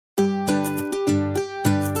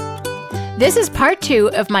This is part 2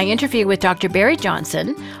 of my interview with Dr. Barry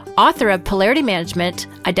Johnson, author of Polarity Management,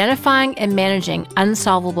 Identifying and Managing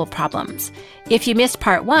Unsolvable Problems. If you missed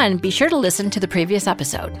part 1, be sure to listen to the previous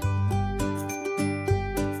episode.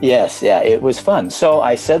 Yes, it was fun. So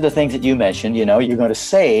I said the things that you mentioned, you're going to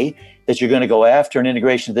say that you're going to go after an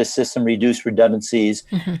integration of this system, reduce redundancies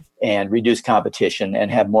and reduce competition and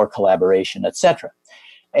have more collaboration, et cetera,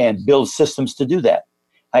 and build systems to do that.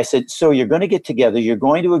 I said, so you're going to get together, you're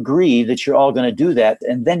going to agree that you're all going to do that,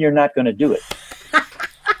 and then you're not going to do it.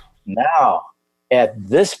 Now, at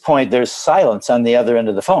this point, there's silence on the other end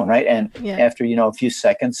of the phone, right? And after, a few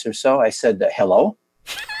seconds or so, I said, hello?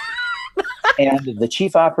 And the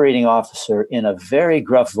chief operating officer, in a very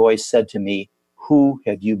gruff voice, said to me, who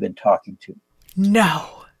have you been talking to? No.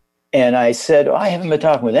 And I said, I haven't been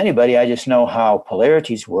talking with anybody. I just know how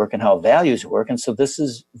polarities work and how values work. And so this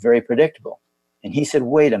is very predictable. And he said,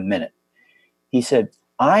 wait a minute. He said,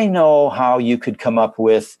 I know how you could come up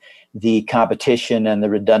with the competition and the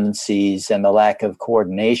redundancies and the lack of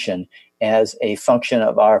coordination as a function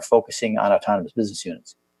of our focusing on autonomous business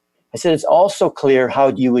units. I said, it's also clear how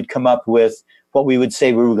you would come up with what we would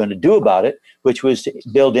say we were going to do about it, which was to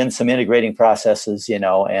build in some integrating processes,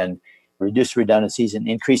 and reduce redundancies and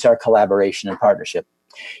increase our collaboration and partnership.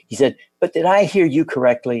 He said, but did I hear you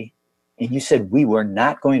correctly? And you said we were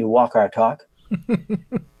not going to walk our talk?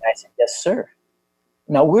 I said, yes, sir.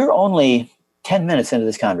 Now, we're only 10 minutes into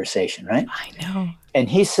this conversation, right? I know. And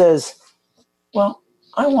he says, well,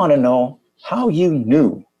 I want to know how you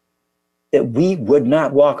knew that we would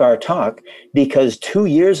not walk our talk, because 2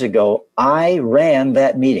 years ago, I ran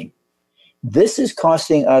that meeting. This is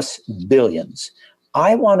costing us billions.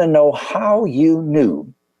 I want to know how you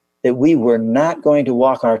knew that we were not going to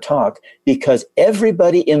walk our talk, because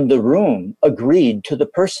everybody in the room agreed to the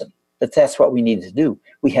person that that's what we needed to do.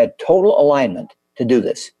 We had total alignment to do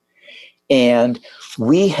this. And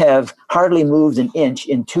we have hardly moved an inch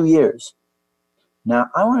in 2 years. Now,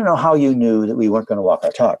 I want to know how you knew that we weren't going to walk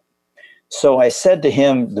our talk. So I said to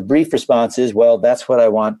him, the brief response is, well, that's what I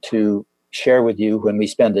want to share with you when we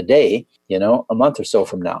spend a day, a month or so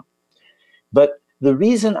from now. But the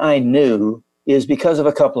reason I knew is because of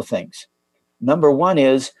a couple of things. Number one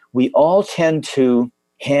is we all tend to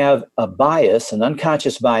have a bias, an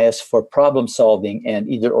unconscious bias for problem solving and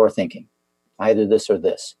either or thinking, either this or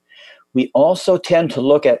this. We also tend to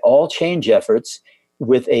look at all change efforts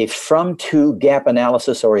with a from-to gap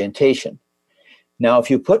analysis orientation. Now,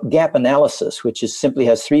 if you put gap analysis, which simply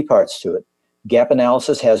has 3 parts to it, gap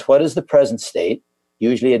analysis has what is the present state,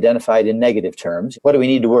 usually identified in negative terms. What do we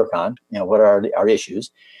need to work on? What are our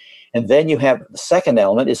issues? And then you have the second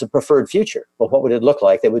element is a preferred future. Well, what would it look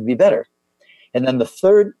like that would be better? And then the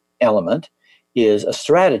third element is a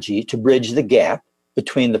strategy to bridge the gap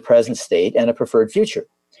between the present state and a preferred future.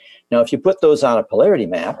 Now, if you put those on a polarity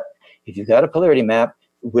map, if you've got a polarity map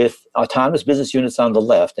with autonomous business units on the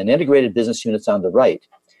left and integrated business units on the right,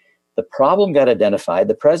 the problem got identified,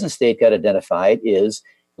 the present state got identified is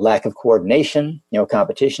lack of coordination,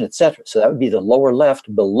 competition, et cetera. So that would be the lower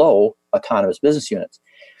left below autonomous business units.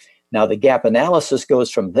 Now, the gap analysis goes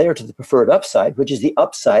from there to the preferred upside, which is the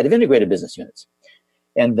upside of integrated business units.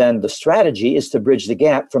 And then the strategy is to bridge the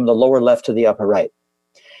gap from the lower left to the upper right.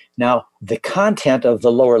 Now, the content of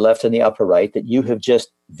the lower left and the upper right that you have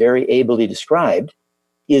just very ably described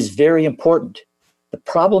is very important. The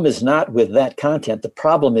problem is not with that content. The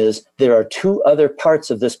problem is there are 2 other parts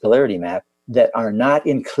of this polarity map that are not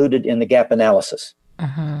included in the gap analysis.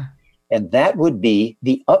 And that would be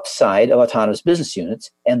the upside of autonomous business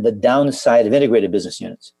units and the downside of integrated business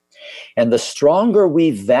units. And the stronger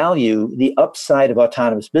we value the upside of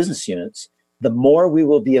autonomous business units, the more we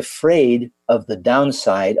will be afraid of the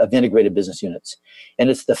downside of integrated business units. And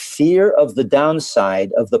it's the fear of the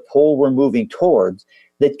downside of the pole we're moving towards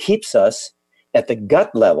that keeps us at the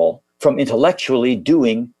gut level from intellectually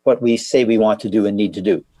doing what we say we want to do and need to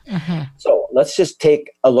do. So let's just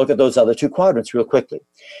take a look at those other 2 quadrants real quickly.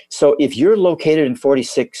 So if you're located in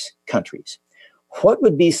 46 countries, what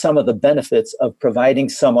would be some of the benefits of providing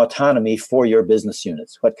some autonomy for your business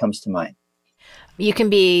units? What comes to mind? You can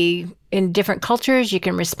be in different cultures. You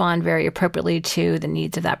can respond very appropriately to the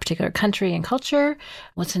needs of that particular country and culture.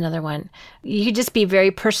 What's another one? You could just be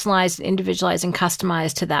very personalized, individualized, and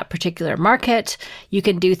customized to that particular market. You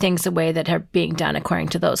can do things the way that are being done according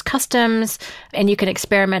to those customs. And you can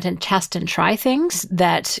experiment and test and try things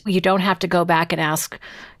that you don't have to go back and ask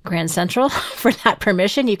Grand Central for that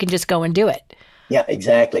permission. You can just go and do it. Yeah,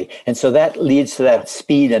 exactly. And so that leads to that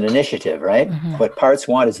speed and initiative, right? What parts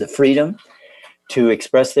want is the freedom to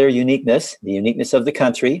express their uniqueness, the uniqueness of the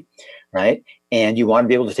country, right? And you want to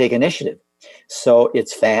be able to take initiative. So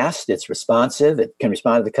it's fast, it's responsive, it can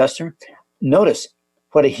respond to the customer. Notice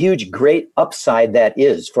what a huge, great upside that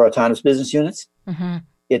is for autonomous business units. Mm-hmm.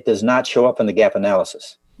 It does not show up in the gap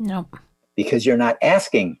analysis. Nope. Because you're not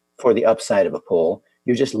asking for the upside of a pole.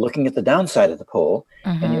 You're just looking at the downside of the pole,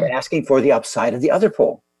 and you're asking for the upside of the other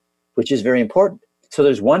pole, which is very important. So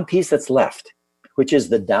there's one piece that's left, which is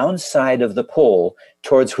the downside of the pole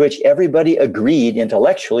towards which everybody agreed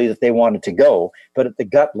intellectually that they wanted to go, but at the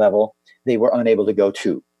gut level, they were unable to go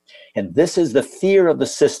to. And this is the fear of the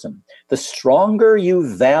system. The stronger you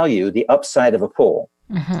value the upside of a pole,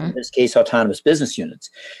 in this case, autonomous business units,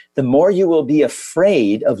 the more you will be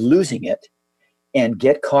afraid of losing it and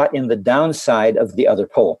get caught in the downside of the other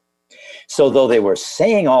pole. So though they were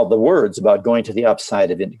saying all the words about going to the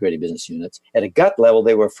upside of integrated business units, at a gut level,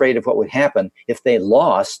 they were afraid of what would happen if they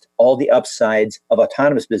lost all the upsides of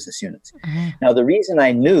autonomous business units. Now, the reason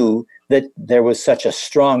I knew that there was such a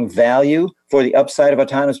strong value for the upside of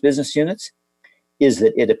autonomous business units is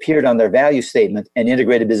that it appeared on their value statement and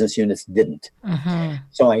integrated business units didn't.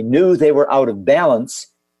 So I knew they were out of balance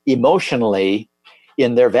emotionally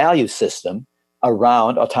in their value system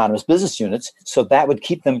around autonomous business units, so that would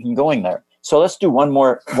keep them from going there. So let's do one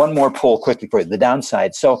more poll quickly for you, the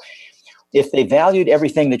downside. So if they valued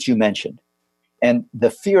everything that you mentioned and the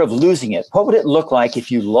fear of losing it, what would it look like if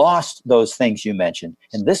you lost those things you mentioned?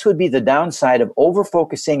 And this would be the downside of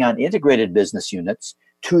over-focusing on integrated business units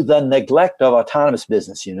to the neglect of autonomous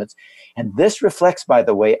business units. And this reflects, by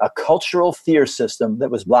the way, a cultural fear system that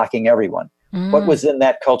was blocking everyone. What was in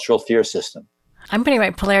that cultural fear system? I'm putting my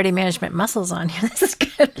polarity management muscles on here. This is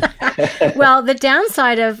good. Well, the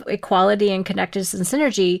downside of equality and connectedness and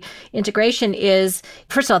synergy integration is,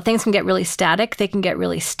 first of all, things can get really static. They can get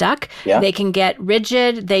really stuck. Yeah. They can get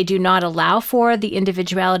rigid. They do not allow for the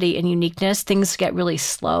individuality and uniqueness. Things get really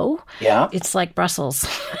slow. Yeah. It's like Brussels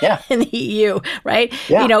Yeah. in the EU, right?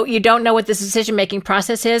 Yeah. You know, you don't know what this decision-making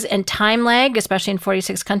process is, and time lag, especially in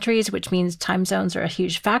 46 countries, which means time zones are a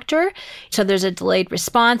huge factor. So there's a delayed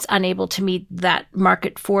response, unable to meet that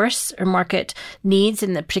market force or market needs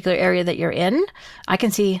in the particular area that you're in. I can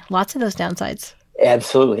see lots of those downsides.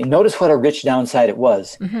 Absolutely. Notice what a rich downside it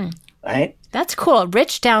was, right? That's cool.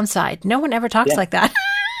 Rich downside. No one ever talks like that.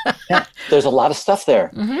 Yeah. There's a lot of stuff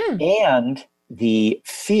there. And the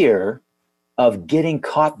fear of getting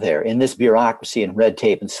caught there in this bureaucracy and red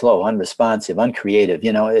tape and slow, unresponsive, uncreative,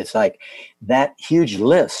 it's like that huge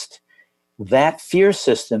list. That fear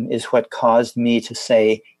system is what caused me to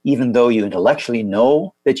say, even though you intellectually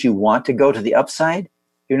know that you want to go to the upside,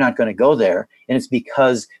 you're not going to go there. And it's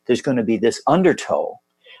because there's going to be this undertow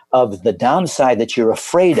of the downside that you're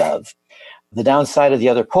afraid of, the downside of the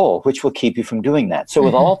other pole, which will keep you from doing that. So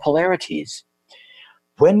with all polarities,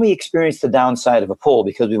 when we experience the downside of a pole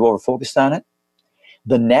because we've overfocused on it,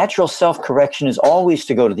 the natural self-correction is always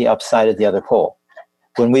to go to the upside of the other pole.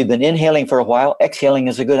 When we've been inhaling for a while, exhaling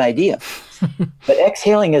is a good idea. But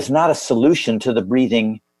exhaling is not a solution to the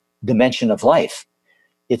breathing dimension of life.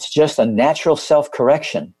 It's just a natural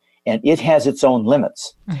self-correction, and it has its own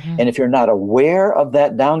limits. And if you're not aware of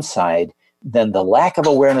that downside, then the lack of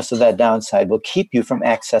awareness of that downside will keep you from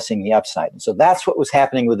accessing the upside. And so that's what was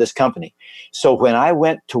happening with this company. So when I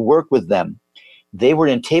went to work with them, they were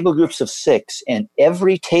in table groups of 6, and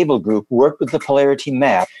every table group worked with the polarity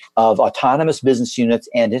map of autonomous business units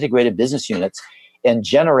and integrated business units and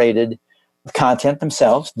generated content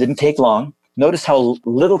themselves. Didn't take long. Notice how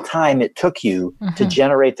little time it took you to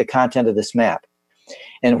generate the content of this map.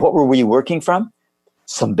 And what were we working from?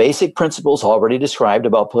 Some basic principles already described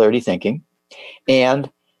about polarity thinking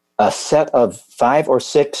and a set of 5 or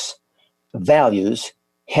 6 values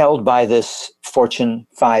held by this Fortune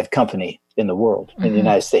 5 company in the world, in the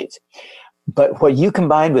United States. But what you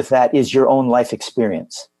combine with that is your own life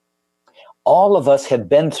experience. All of us have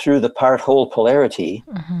been through the part-whole polarity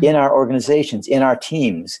in our organizations, in our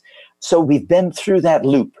teams. So we've been through that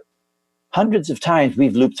loop. Hundreds of times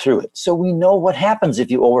we've looped through it. So we know what happens if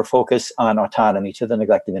you overfocus on autonomy to the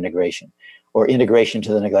neglect of integration, or integration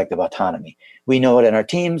to the neglect of autonomy. We know it in our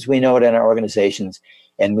teams, we know it in our organizations,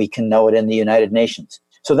 and we can know it in the United Nations.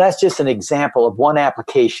 So that's just an example of one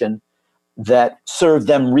application that served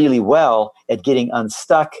them really well at getting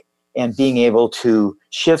unstuck and being able to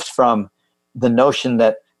shift from the notion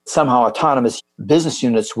that somehow autonomous business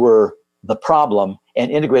units were the problem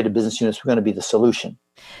and integrated business units were going to be the solution.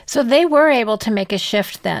 So they were able to make a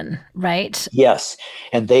shift then, right? Yes.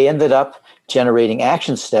 And they ended up generating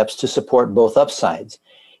action steps to support both upsides.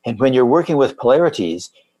 And when you're working with polarities,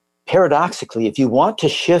 paradoxically, if you want to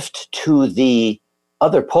shift to the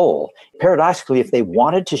other pole. Paradoxically, if they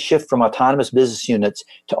wanted to shift from autonomous business units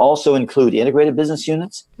to also include integrated business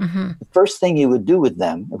units, the first thing you would do with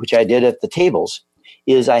them, which I did at the tables,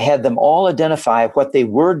 is I had them all identify what they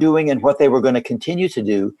were doing and what they were going to continue to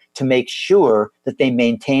do to make sure that they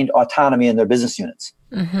maintained autonomy in their business units.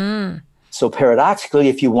 So paradoxically,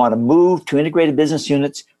 if you want to move to integrated business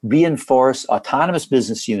units, reinforce autonomous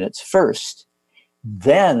business units first,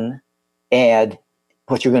 then add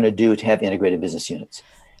what you're going to do to have integrated business units.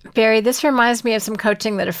 Barry, this reminds me of some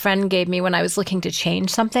coaching that a friend gave me when I was looking to change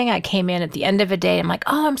something. I came in at the end of a day. I'm like,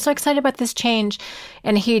 oh, I'm so excited about this change.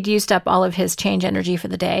 And he'd used up all of his change energy for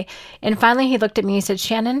the day. And finally, he looked at me and he said,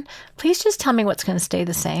 Shannon, please just tell me what's going to stay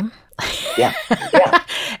the same. Yeah.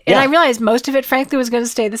 And I realized most of it, frankly, was going to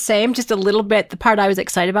stay the same. Just a little bit. The part I was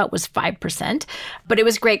excited about was 5%. But it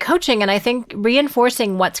was great coaching. And I think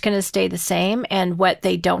reinforcing what's going to stay the same and what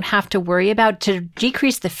they don't have to worry about to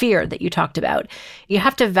decrease the fear that you talked about. You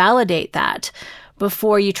have to validate that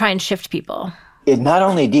before you try and shift people. It not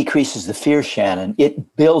only decreases the fear, Shannon,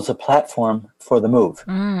 it builds a platform for the move.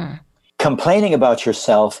 Complaining about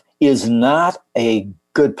yourself is not a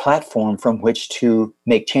good platform from which to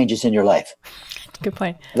make changes in your life. Good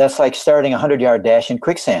point. That's like starting a 100-yard dash in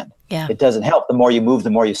quicksand. Yeah. It doesn't help. The more you move, the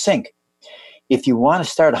more you sink. If you want to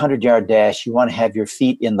start a 100-yard dash, you want to have your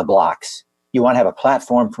feet in the blocks. You want to have a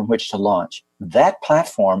platform from which to launch. That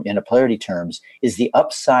platform, in a polarity terms, is the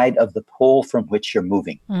upside of the pole from which you're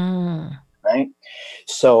moving. Right?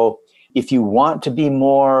 So if you want to be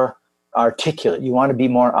more articulate, you want to be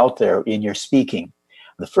more out there in your speaking,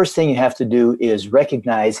 the first thing you have to do is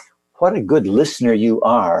recognize what a good listener you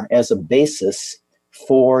are as a basis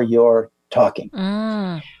for your talking.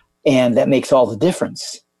 And that makes all the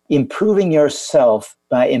difference. Improving yourself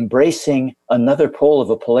by embracing another pole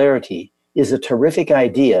of a polarity is a terrific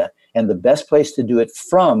idea. And the best place to do it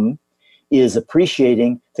from is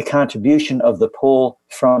appreciating the contribution of the pole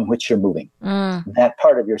from which you're moving. That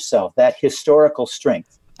part of yourself, that historical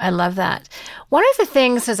strength. I love that. One of the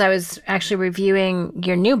things as I was actually reviewing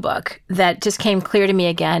your new book that just came clear to me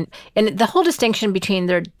again, and the whole distinction between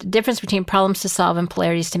the difference between problems to solve and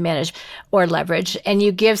polarities to manage or leverage. And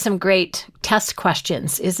you give some great test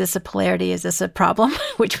questions. Is this a polarity? Is this a problem?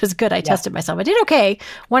 Which was good. I tested myself. I did okay.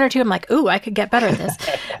 One or two, I'm like, ooh, I could get better at this,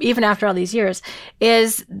 even after all these years.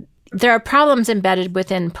 There are problems embedded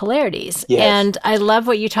within polarities. Yes. And I love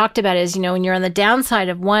what you talked about is, when you're on the downside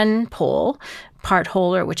of one pole, part,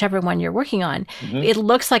 whole, or whichever one you're working on, it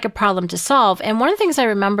looks like a problem to solve. And one of the things I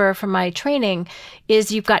remember from my training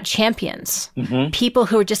is you've got champions, people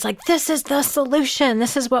who are just like, this is the solution.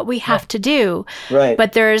 This is what we have to do. Right.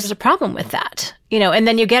 But there's a problem with that, and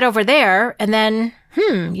then you get over there and then,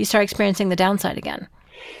 you start experiencing the downside again.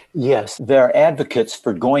 Yes, there are advocates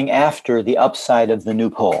for going after the upside of the new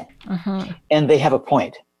pole. And they have a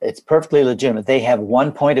point. It's perfectly legitimate. They have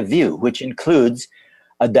one point of view, which includes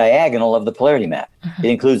a diagonal of the polarity map. It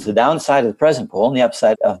includes the downside of the present pole and the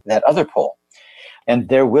upside of that other pole. And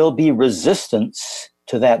there will be resistance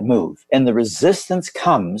to that move. And the resistance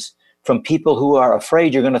comes from people who are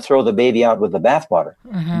afraid you're going to throw the baby out with the bathwater.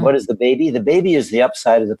 What is the baby? The baby is the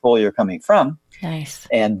upside of the pole you're coming from. Nice.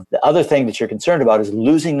 And the other thing that you're concerned about is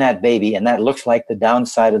losing that baby, and that looks like the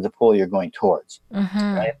downside of the pole you're going towards.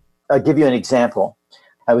 Right? I'll give you an example.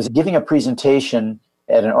 I was giving a presentation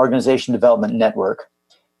at an organization development network,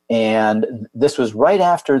 and this was right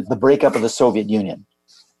after the breakup of the Soviet Union.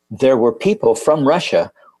 There were people from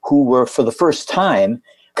Russia who were, for the first time,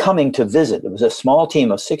 coming to visit. It was a small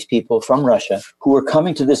team of 6 people from Russia who were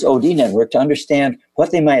coming to this OD network to understand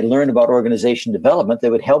what they might learn about organization development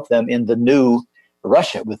that would help them in the new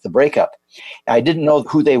Russia with the breakup. I didn't know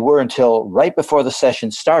who they were until right before the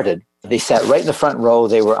session started. They sat right in the front row.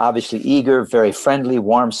 They were obviously eager, very friendly,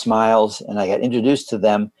 warm smiles, and I got introduced to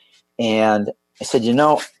them. And I said,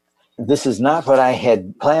 this is not what I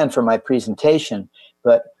had planned for my presentation,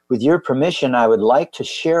 but with your permission, I would like to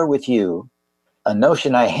share with you a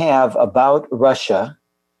notion I have about Russia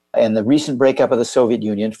and the recent breakup of the Soviet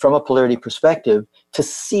Union from a polarity perspective to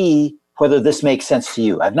see whether this makes sense to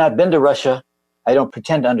you. I've not been to Russia. I don't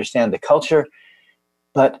pretend to understand the culture,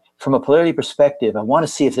 but from a polarity perspective, I want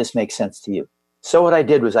to see if this makes sense to you. So what I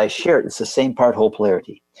did was I shared, it's the same part whole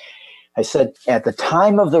polarity. I said, at the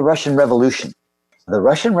time of the Russian Revolution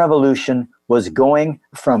was going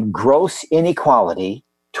from gross inequality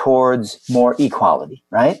towards more equality,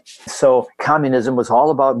 right? So communism was all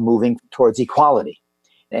about moving towards equality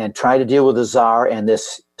and try to deal with the czar and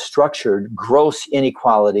this structured gross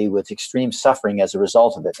inequality with extreme suffering as a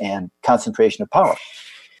result of it and concentration of power.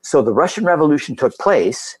 So the Russian Revolution took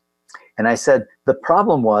place, And I said, the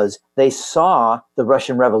problem was they saw the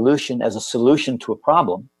Russian Revolution as a solution to a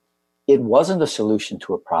problem. It wasn't a solution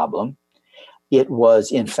to a problem. It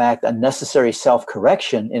was, in fact, a necessary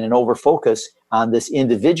self-correction in an overfocus on this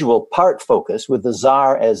individual part focus with the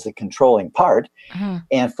czar as the controlling part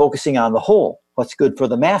and focusing on the whole, what's good for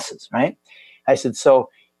the masses, right? I said, so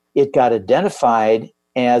it got identified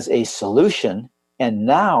as a solution. And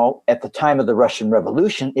now, at the time of the Russian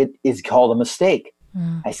Revolution, it is called a mistake.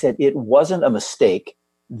 I said, it wasn't a mistake.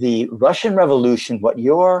 The Russian Revolution, what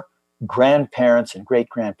your grandparents and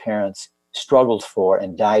great-grandparents struggled for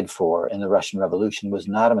and died for in the Russian Revolution was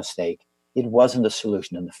not a mistake. It wasn't a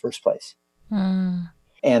solution in the first place.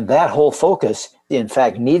 And that whole focus, in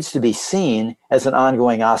fact, needs to be seen as an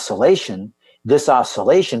ongoing oscillation. This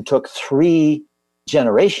oscillation took 3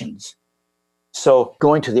 generations. So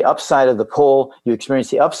going to the upside of the pole, you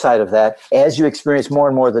experience the upside of that. As you experience more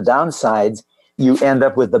and more of the downsides, you end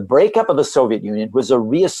up with the breakup of the Soviet Union was a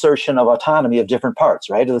reassertion of autonomy of different parts,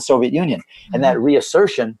 right, of the Soviet Union. And that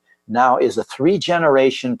reassertion now is a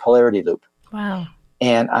 3-generation polarity loop. Wow.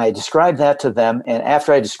 And I described that to them. And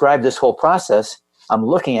after I described this whole process, I'm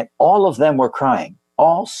looking at all of them were crying.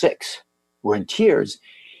 All 6 were in tears.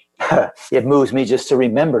 It moves me just to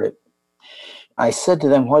remember it. I said to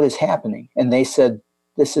them, what is happening? And they said,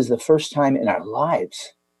 this is the first time in our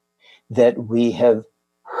lives that we have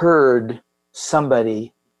heard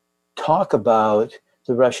somebody talk about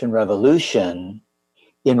the Russian Revolution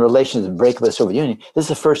in relation to the breakup of the Soviet Union. This is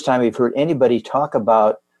the first time we've heard anybody talk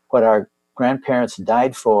about what our grandparents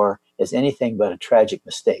died for as anything but a tragic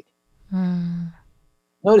mistake.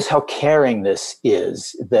 Notice how caring this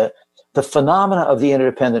is. The phenomena of the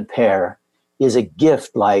interdependent pair is a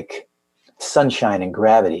gift like sunshine and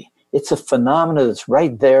gravity. It's a phenomena that's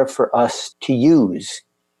right there for us to use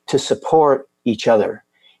to support each other.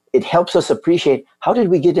 It helps us appreciate, how did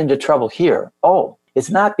we get into trouble here? Oh, it's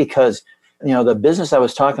not because, the business I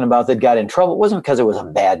was talking about that got in trouble, it wasn't because it was a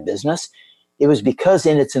bad business. It was because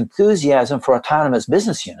in its enthusiasm for autonomous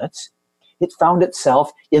business units, it found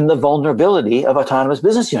itself in the vulnerability of autonomous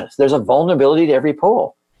business units. There's a vulnerability to every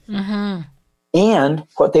pole. And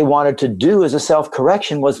what they wanted to do as a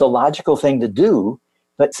self-correction was the logical thing to do.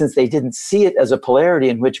 But since they didn't see it as a polarity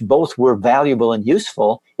in which both were valuable and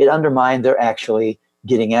useful, it undermined their actually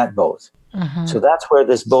getting at both. So that's where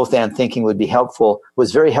this both and thinking would be helpful,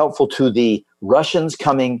 was very helpful to the Russians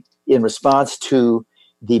coming in response to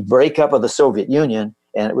the breakup of the Soviet Union.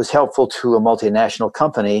 And it was helpful to a multinational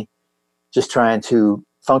company just trying to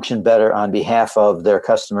function better on behalf of their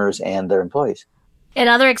customers and their employees. And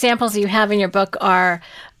other examples you have in your book are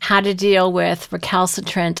how to deal with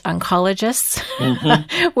recalcitrant oncologists,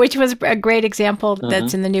 which was a great example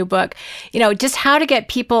that's in the new book. Just how to get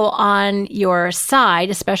people on your side,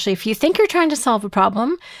 especially if you think you're trying to solve a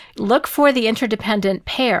problem. Look for the interdependent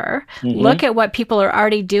pair. Look at what people are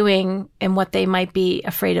already doing and what they might be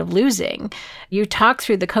afraid of losing. You talk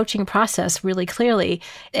through the coaching process really clearly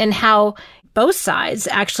and how both sides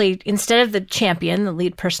actually, instead of the champion, the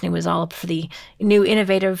lead person who was all up for the new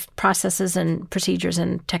innovative processes and procedures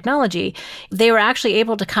and technology, they were actually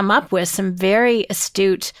able to come up with some very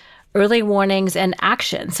astute early warnings and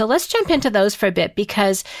action. So let's jump into those for a bit,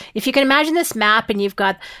 because if you can imagine this map and you've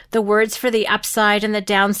got the words for the upside and the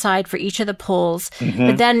downside for each of the poles,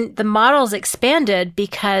 but then the model's expanded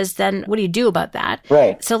because then what do you do about that?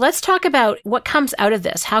 Right. So let's talk about what comes out of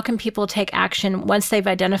this. How can people take action once they've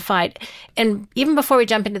identified? And even before we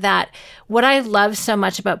jump into that, what I love so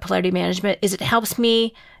much about polarity management is it helps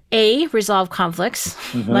me A, resolve conflicts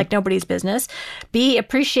like nobody's business, B,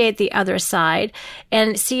 appreciate the other side,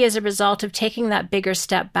 and C, as a result of taking that bigger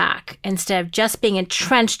step back, instead of just being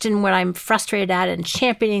entrenched in what I'm frustrated at and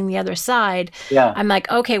championing the other side, I'm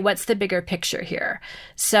like, okay, what's the bigger picture here?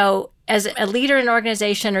 So as a leader in an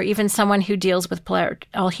organization or even someone who deals with polarity,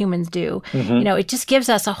 all humans do, it just gives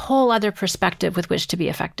us a whole other perspective with which to be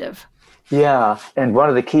effective. Yeah, and one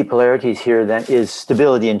of the key polarities here then is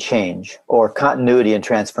stability and change, or continuity and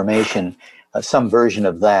transformation, some version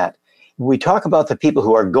of that. We talk about the people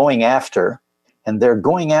who are going after, and they're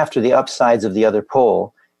going after the upsides of the other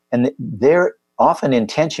pole, and they're often in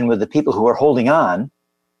tension with the people who are holding on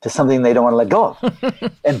to something they don't want to let go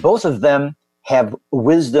of. And both of them have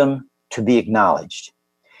wisdom to be acknowledged.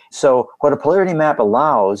 So what a polarity map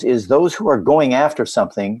allows is those who are going after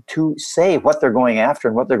something to say what they're going after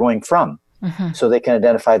and what they're going from. So they can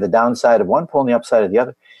identify the downside of one pole and the upside of the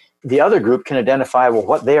other. The other group can identify,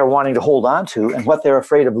 what they are wanting to hold on to and what they're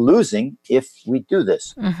afraid of losing if we do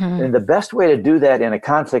this. And the best way to do that in a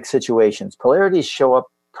conflict situations, polarities show up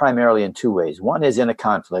primarily in 2 ways. One is in a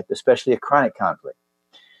conflict, especially a chronic conflict.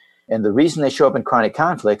 And the reason they show up in chronic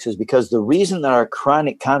conflicts is because the reason that our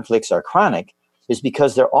chronic conflicts are chronic is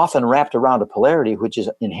because they're often wrapped around a polarity which is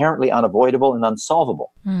inherently unavoidable and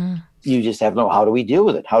unsolvable. You just have to know, how do we deal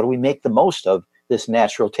with it? How do we make the most of this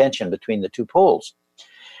natural tension between the two poles?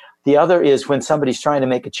 The other is when somebody's trying to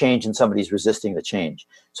make a change and somebody's resisting the change.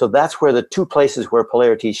 So that's where the two places where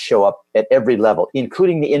polarities show up at every level,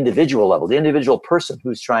 including the individual level, the individual person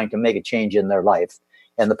who's trying to make a change in their life,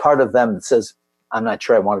 and the part of them that says, I'm not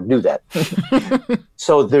sure I want to do that.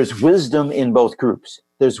 So there's wisdom in both groups.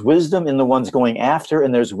 There's wisdom in the ones going after,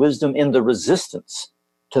 and there's wisdom in the resistance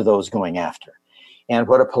to those going after. And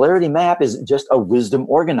what a polarity map is, just a wisdom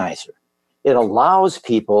organizer. It allows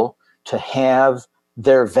people to have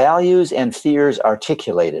their values and fears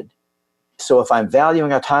articulated. So if I'm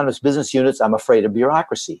valuing autonomous business units, I'm afraid of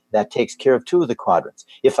bureaucracy. That takes care of two of the quadrants.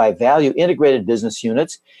 If I value integrated business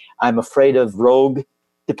units, I'm afraid of rogue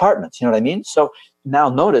departments. You know what I mean? So now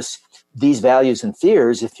notice these values and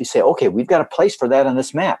fears. If you say, okay, we've got a place for that on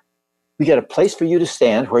this map. We got a place for you to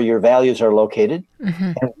stand where your values are located. And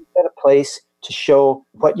we've got a place to show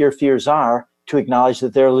what your fears are, to acknowledge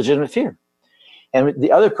that they're a legitimate fear. And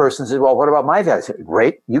the other person says, well, what about my values?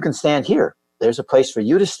 Great, you can stand here. There's a place for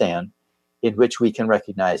you to stand in which we can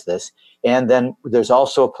recognize this. And then there's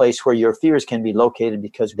also a place where your fears can be located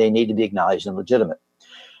because they need to be acknowledged and legitimate.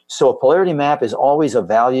 So a polarity map is always a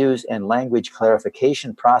values and language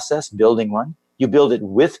clarification process, building one. You build it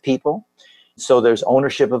with people, so there's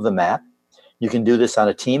ownership of the map. You can do this on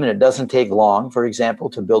a team, and it doesn't take long, for example,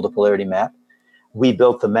 to build a polarity map. We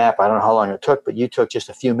built the map, I don't know how long it took, but you took just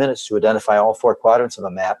a few minutes to identify all four quadrants of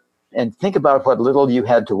a map. And think about what little you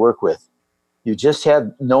had to work with. You just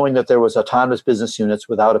had knowing that there was autonomous business units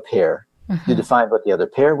without a pair. You defined what the other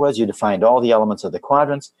pair was. You defined all the elements of the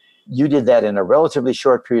quadrants. You did that in a relatively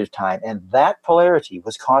short period of time. And that polarity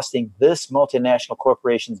was costing this multinational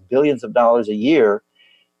corporations billions of dollars a year,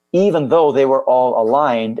 even though they were all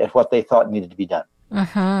aligned at what they thought needed to be done.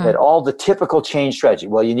 That all the typical change strategy,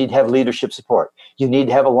 well, you need to have leadership support. You need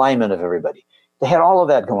to have alignment of everybody. They had all of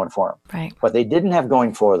that going for them. Right. What they didn't have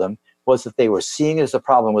going for them was that they were seeing it as a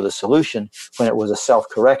problem with a solution when it was a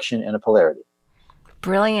self-correction and a polarity.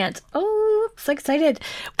 Brilliant. Oh, so excited.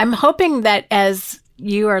 I'm hoping that as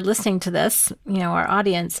you are listening to this, our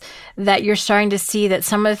audience, that you're starting to see that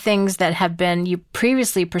some of the things that have been, you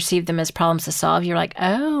previously perceived them as problems to solve, you're like,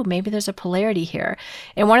 oh, maybe there's a polarity here.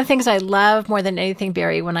 And one of the things I love more than anything,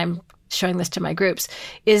 Barry, when I'm showing this to my groups,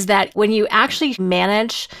 is that when you actually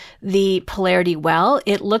manage the polarity well,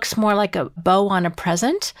 it looks more like a bow on a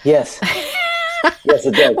present. Yes. Yes,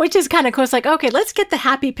 it does. Which is kind of cool. It's like, okay, let's get the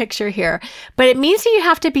happy picture here. But it means that you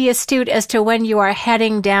have to be astute as to when you are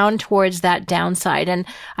heading down towards that downside. And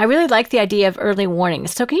I really like the idea of early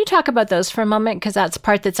warnings. So can you talk about those for a moment? Because that's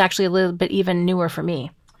part that's actually a little bit even newer for me.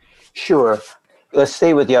 Sure. Let's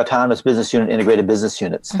stay with the autonomous business unit, integrated business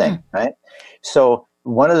units thing, right? So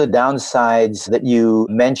one of the downsides that you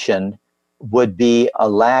mentioned would be a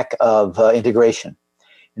lack of integration.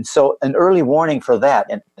 And so an early warning for that,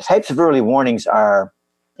 and the types of early warnings are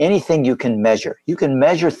anything you can measure. You can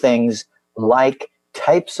measure things like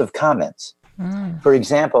types of comments. For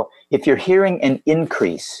example, if you're hearing an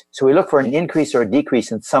increase, so we look for an increase or a decrease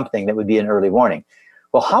in something, that would be an early warning.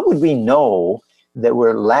 Well, how would we know that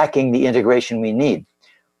we're lacking the integration we need?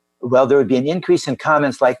 Well, there would be an increase in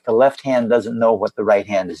comments like the left hand doesn't know what the right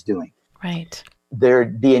hand is doing. Right.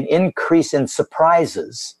 There'd be an increase in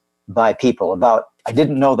surprises by people about, I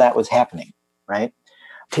didn't know that was happening, right?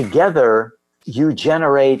 Together, you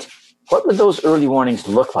generate, what would those early warnings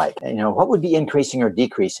look like? What would be increasing or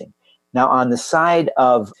decreasing? Now, on the side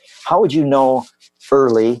of how would you know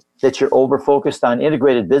early that you're over-focused on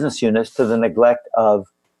integrated business units to the neglect of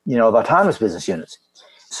autonomous business units?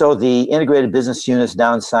 So the integrated business units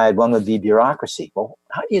downside, one would be bureaucracy. Well,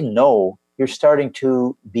 how do you know you're starting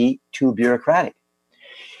to be too bureaucratic?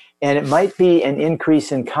 And it might be an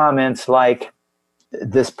increase in comments like,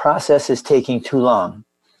 this process is taking too long,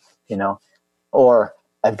 or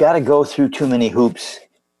I've got to go through too many hoops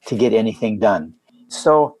to get anything done.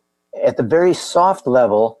 So at the very soft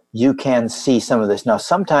level, you can see some of this. Now,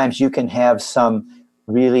 sometimes you can have some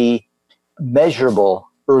really measurable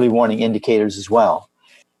early warning indicators as well.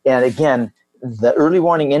 And again, the early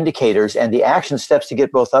warning indicators and the action steps to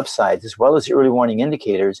get both upsides, as well as the early warning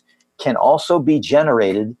indicators, can also be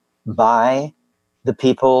generated by the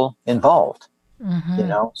people involved.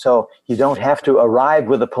 So you don't have to arrive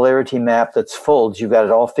with a polarity map that's full. You've got it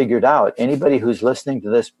all figured out. Anybody who's listening to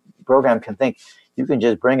this program can think you can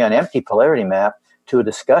just bring an empty polarity map to a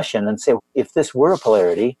discussion and say, if this were a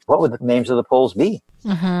polarity, what would the names of the poles be?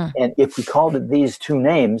 And if we called it these two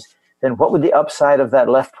names, then what would the upside of that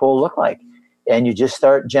left pole look like? And you just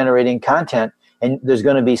start generating content, and there's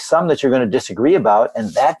going to be some that you're going to disagree about, and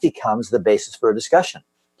that becomes the basis for a discussion.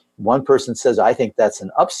 One person says, I think that's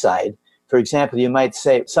an upside. For example, you might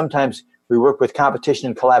say, sometimes we work with competition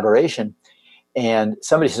and collaboration, and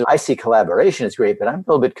somebody says, I see collaboration is great, but I'm a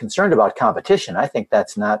little bit concerned about competition. I think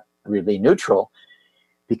that's not really neutral,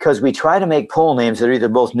 because we try to make poll names that are either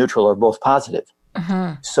both neutral or both positive.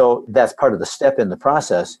 Uh-huh. So that's part of the step in the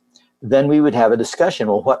process. Then we would have a discussion.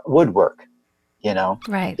 Well, what would work?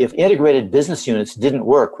 Right. If integrated business units didn't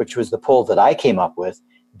work, which was the poll that I came up with,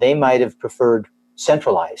 they might have preferred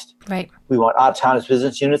centralized. Right. We want autonomous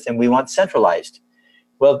business units and we want centralized.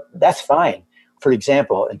 Well, that's fine. For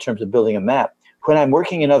example, in terms of building a map, when I'm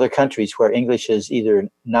working in other countries where English is either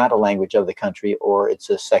not a language of the country or it's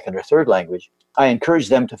a second or third language, I encourage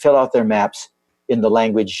them to fill out their maps in the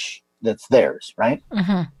language that's theirs, right?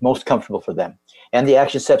 Mm-hmm. Most comfortable for them. And the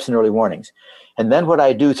action steps and early warnings. And then what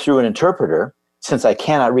I do through an interpreter, since I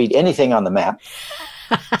cannot read anything on the map,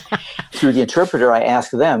 through the interpreter, I ask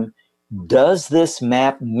them, does this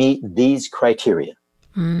map meet these criteria?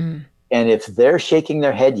 Mm. And if they're shaking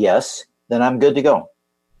their head yes, then I'm good to go.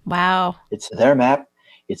 Wow. It's their map.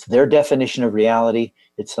 It's their definition of reality.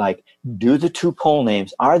 It's like, do the two poll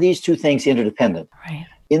names. Are these two things interdependent? Right.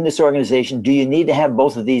 In this organization, do you need to have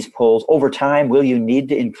both of these polls? Over time, will you need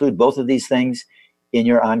to include both of these things in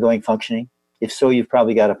your ongoing functioning? If so, you've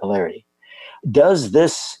probably got a polarity. Does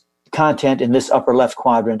this content in this upper left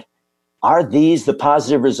quadrant, are these the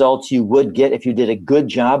positive results you would get if you did a good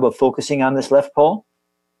job of focusing on this left pole?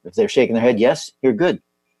 If they're shaking their head, yes, you're good.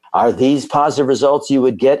 Are these positive results you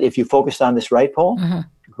would get if you focused on this right pole? Mm-hmm.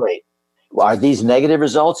 Great. Are these negative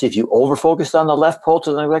results if you over-focused on the left pole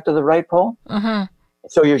to the neglect of the right pole? Mm-hmm.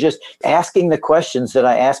 So you're just asking the questions that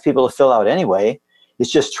I ask people to fill out anyway.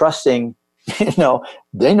 It's just trusting, they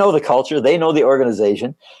know the culture, they know the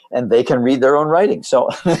organization, and they can read their own writing. So,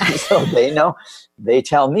 so they know, they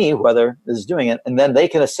tell me whether this is doing it, and then they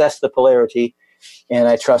can assess the polarity, and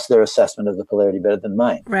I trust their assessment of the polarity better than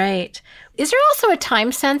mine. Right. Is there also a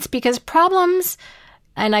time sense? Because problems,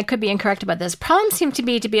 and I could be incorrect about this, problems seem to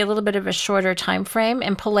be a little bit of a shorter time frame,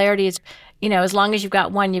 and polarity is, as long as you've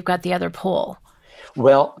got one, you've got the other pole.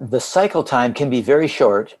 Well, the cycle time can be very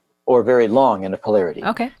short or very long in a polarity.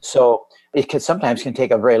 Okay. So it sometimes can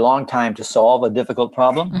take a very long time to solve a difficult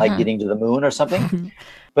problem, mm-hmm. like getting to the moon or something,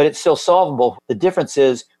 but it's still solvable. The difference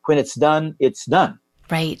is when it's done, it's done.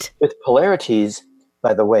 Right. With polarities,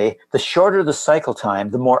 by the way, the shorter the cycle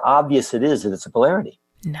time, the more obvious it is that it's a polarity.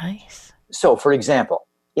 Nice. So, for example,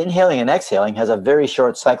 inhaling and exhaling has a very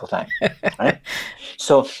short cycle time, right?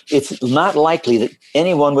 So it's not likely that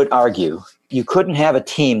anyone would argue. You couldn't have a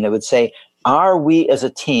team that would say, are we as a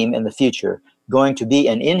team in the future going to be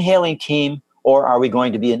an inhaling team or are we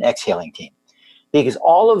going to be an exhaling team? Because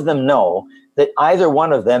all of them know that either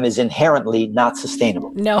one of them is inherently not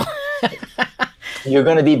sustainable. No. You're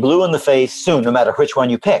going to be blue in the face soon, no matter which one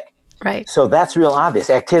you pick. Right. So that's real obvious.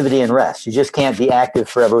 Activity and rest. You just can't be active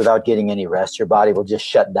forever without getting any rest. Your body will just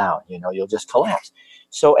shut down. You'll just collapse.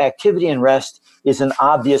 So activity and rest is an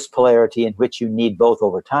obvious polarity in which you need both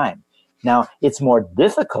over time. Now, it's more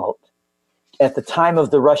difficult at the time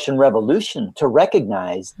of the Russian Revolution to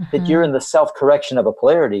recognize mm-hmm. that you're in the self-correction of a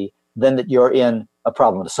polarity than that you're in a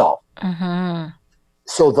problem to solve. Mm-hmm.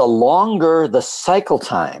 So the longer the cycle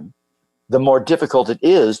time, the more difficult it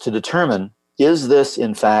is to determine, is this,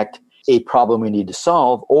 in fact, a problem we need to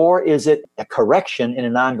solve, or is it a correction in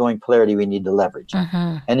an ongoing polarity we need to leverage?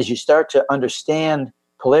 Mm-hmm. And as you start to understand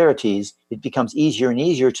polarities, it becomes easier and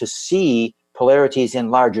easier to see polarities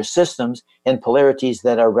in larger systems and polarities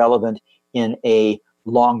that are relevant in a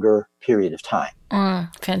longer period of time.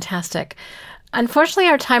 Fantastic. Unfortunately,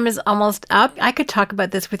 our time is almost up. I could talk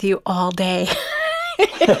about this with you all day.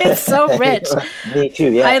 It's so rich. Me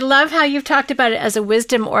too, yeah. I love how you've talked about it as a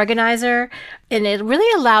wisdom organizer, and it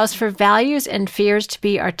really allows for values and fears to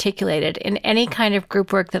be articulated in any kind of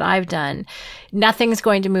group work that I've done. Nothing's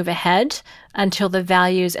going to move ahead until the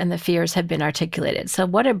values and the fears have been articulated. So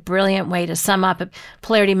what a brilliant way to sum up a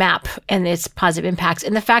polarity map and its positive impacts.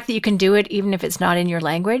 And the fact that you can do it even if it's not in your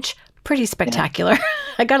language, pretty spectacular. Yeah.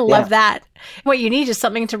 I got to love that. What you need is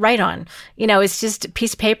something to write on. It's just a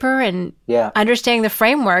piece of paper and understanding the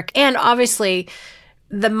framework. And obviously,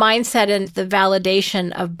 the mindset and the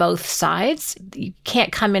validation of both sides. You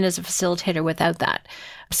can't come in as a facilitator without that.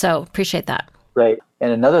 So appreciate that. Right.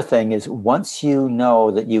 And another thing is once you know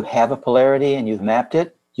that you have a polarity and you've mapped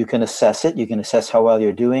it, you can assess it. You can assess how well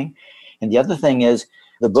you're doing. And the other thing is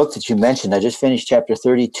the book that you mentioned, I just finished chapter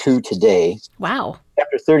 32 today. Wow.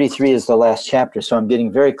 Chapter 33 is the last chapter, so I'm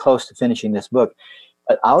getting very close to finishing this book.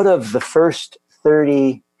 But out of the first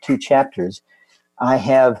 32 chapters, I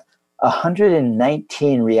have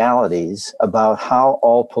 119 realities about how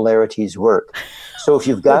all polarities work. So if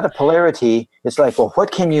you've got a polarity, it's like, well,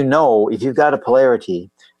 what can you know if you've got a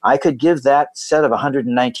polarity? I could give that set of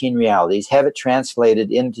 119 realities, have it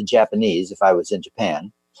translated into Japanese if I was in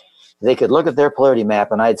Japan. They could look at their polarity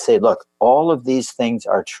map and I'd say, look, all of these things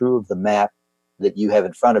are true of the map that you have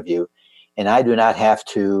in front of you. And I do not have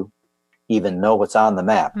to even know what's on the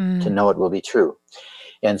map to know it will be true.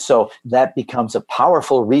 And so that becomes a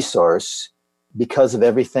powerful resource because of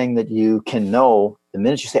everything that you can know. The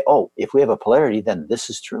minute you say, oh, if we have a polarity, then this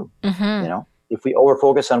is true. You know, if we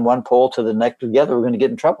overfocus on one pole to the next together, we're going to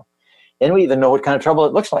get in trouble. And we even know what kind of trouble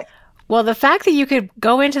it looks like. Well, the fact that you could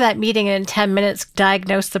go into that meeting and in 10 minutes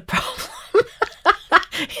diagnose the problem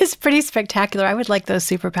is pretty spectacular. I would like those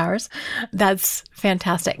superpowers. That's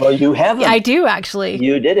fantastic. Well, you have them. I do, actually.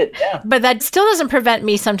 You did it, yeah. But that still doesn't prevent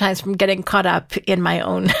me sometimes from getting caught up in my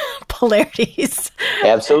own polarities.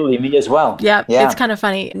 Absolutely, me as well. Yeah, it's kind of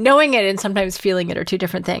funny. Knowing it and sometimes feeling it are two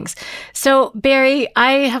different things. So, Barry,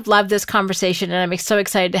 I have loved this conversation, and I'm so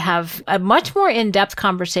excited to have a much more in-depth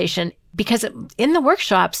conversation because in the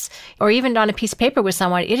workshops or even on a piece of paper with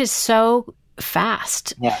someone, it is so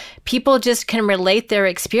fast. Yeah. People just can relate their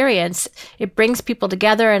experience. It brings people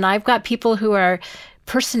together. And I've got people who are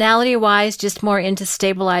personality-wise just more into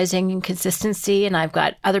stabilizing and consistency. And I've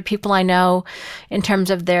got other people I know in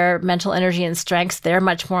terms of their mental energy and strengths. They're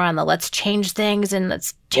much more on the let's change things and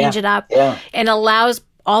let's change it up. Yeah. And allows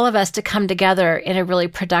all of us to come together in a really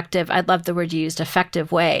productive, I love the word you used,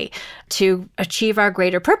 effective way to achieve our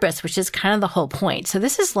greater purpose, which is kind of the whole point. So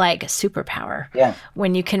this is like a superpower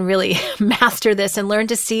when you can really master this and learn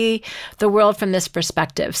to see the world from this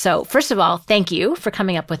perspective. So first of all, thank you for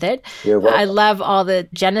coming up with it. You're welcome. I love all the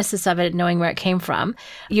genesis of it, knowing where it came from.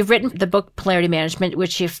 You've written the book Polarity Management,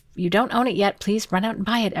 which if you don't own it yet, please run out and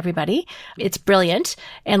buy it, everybody. It's brilliant.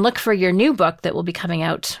 And look for your new book that will be coming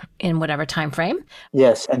out in whatever time frame.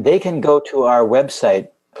 Yes, and they can go to our website,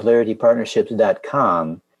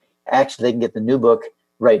 polaritypartnerships.com. Actually, they can get the new book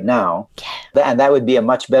right now. Yeah. And that would be a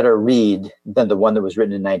much better read than the one that was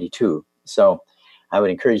written in 92. So I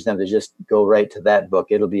would encourage them to just go right to that book.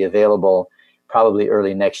 It'll be available probably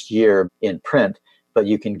early next year in print, but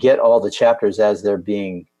you can get all the chapters as they're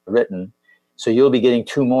being written. So you'll be getting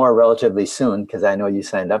 2 more relatively soon because I know you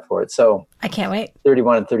signed up for it. So I can't wait.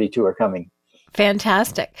 31 and 32 are coming.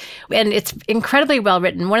 Fantastic. And it's incredibly well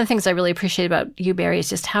written. One of the things I really appreciate about you, Barry, is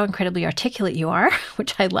just how incredibly articulate you are,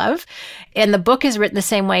 which I love. And the book is written the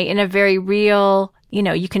same way in a very real, you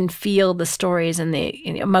know, you can feel the stories and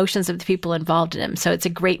the emotions of the people involved in them. So it's a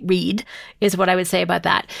great read is what I would say about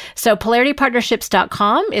that. So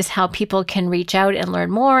polaritypartnerships.com is how people can reach out and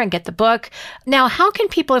learn more and get the book. Now, how can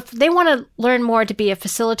people, if they want to learn more to be a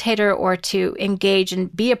facilitator or to engage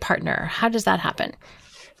and be a partner, how does that happen?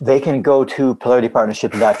 They can go to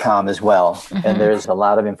polaritypartnership.com as well. And there's a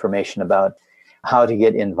lot of information about how to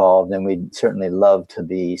get involved. And we'd certainly love to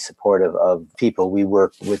be supportive of people. We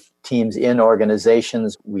work with teams in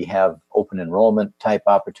organizations. We have open enrollment type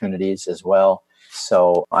opportunities as well.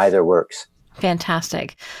 So either works.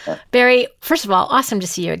 Fantastic. Barry, first of all, awesome to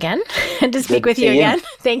see you again and to speak with you again.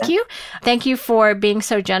 Thank you. Thank you for being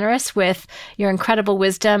so generous with your incredible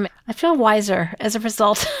wisdom. I feel wiser as a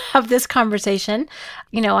result of this conversation.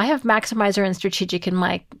 You know, I have Maximizer and Strategic in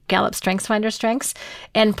my Gallup StrengthsFinder strengths,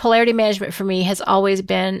 and polarity management for me has always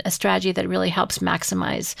been a strategy that really helps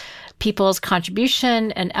maximize people's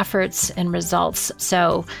contribution and efforts and results.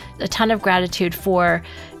 So a ton of gratitude for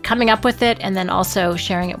coming up with it and then also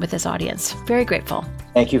sharing it with this audience. Very grateful.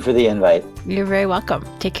 Thank you for the invite. You're very welcome.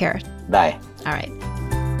 Take care. Bye. All right.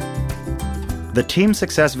 The Team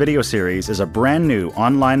Success video series is a brand new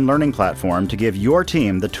online learning platform to give your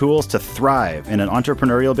team the tools to thrive in an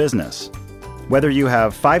entrepreneurial business. Whether you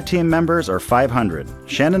have 5 team members or 500,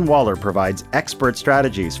 Shannon Waller provides expert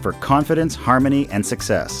strategies for confidence, harmony, and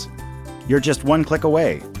success. You're just one click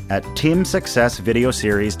away at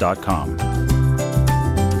teamsuccessvideoseries.com.